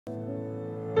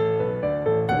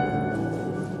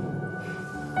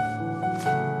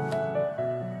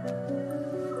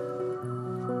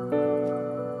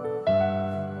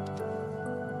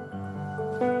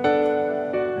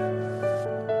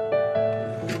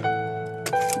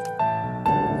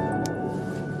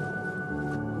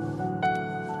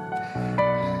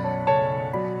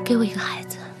给我一个孩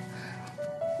子。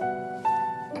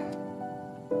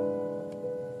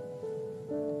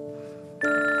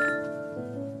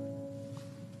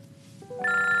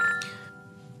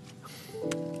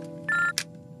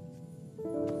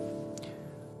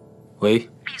喂，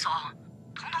厉总，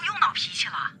彤彤又闹脾气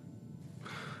了。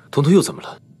彤彤又怎么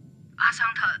了？阿桑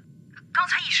他刚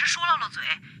才一时说漏了嘴，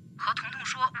和彤彤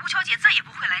说吴小姐再也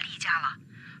不会来厉家了。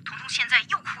彤彤现在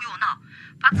又哭又闹，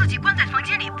把自己关在房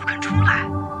间里不肯出来。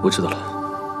我知道了，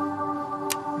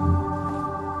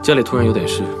家里突然有点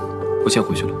事，我先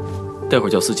回去了，待会儿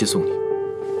叫司机送你。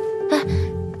哎，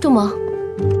仲谋，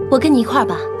我跟你一块儿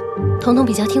吧，彤彤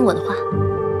比较听我的话。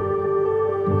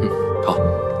嗯，好。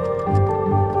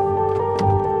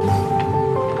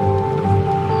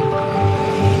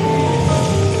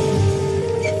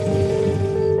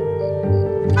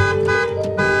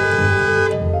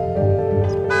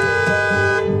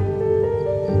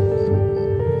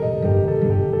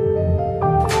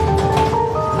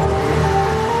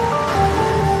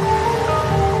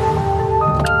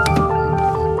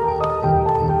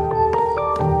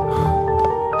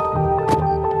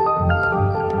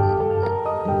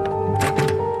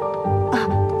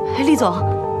厉总，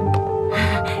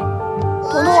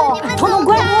彤彤，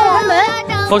快开门！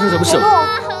发生什么事了？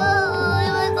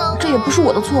这也不是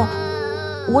我的错，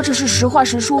我只是实话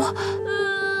实说。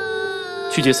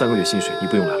去结3个月薪水，你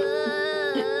不用来了。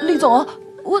厉总，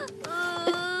我要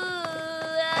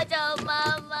找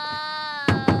妈妈。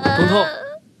彤彤，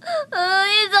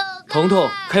你走开！彤彤，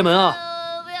开门啊！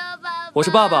我不要爸爸。我是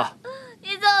爸爸。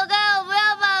你走开！我不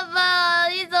要爸爸！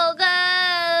你走开！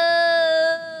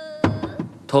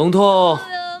彤彤，我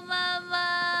要妈妈。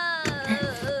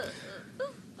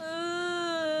我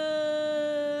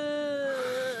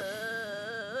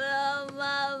要妈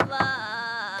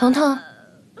妈。彤彤，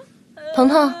彤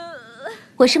彤，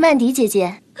我是曼迪姐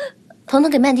姐，彤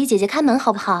彤给曼迪姐姐开门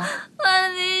好不好？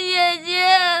曼迪姐姐，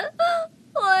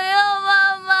我要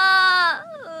妈妈。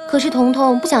可是彤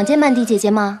彤不想见曼迪姐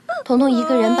姐吗？彤彤一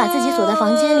个人把自己锁在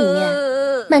房间里面，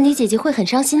曼迪姐姐会很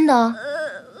伤心的哦。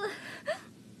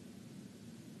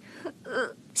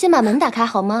先把门打开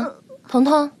好吗，彤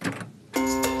彤？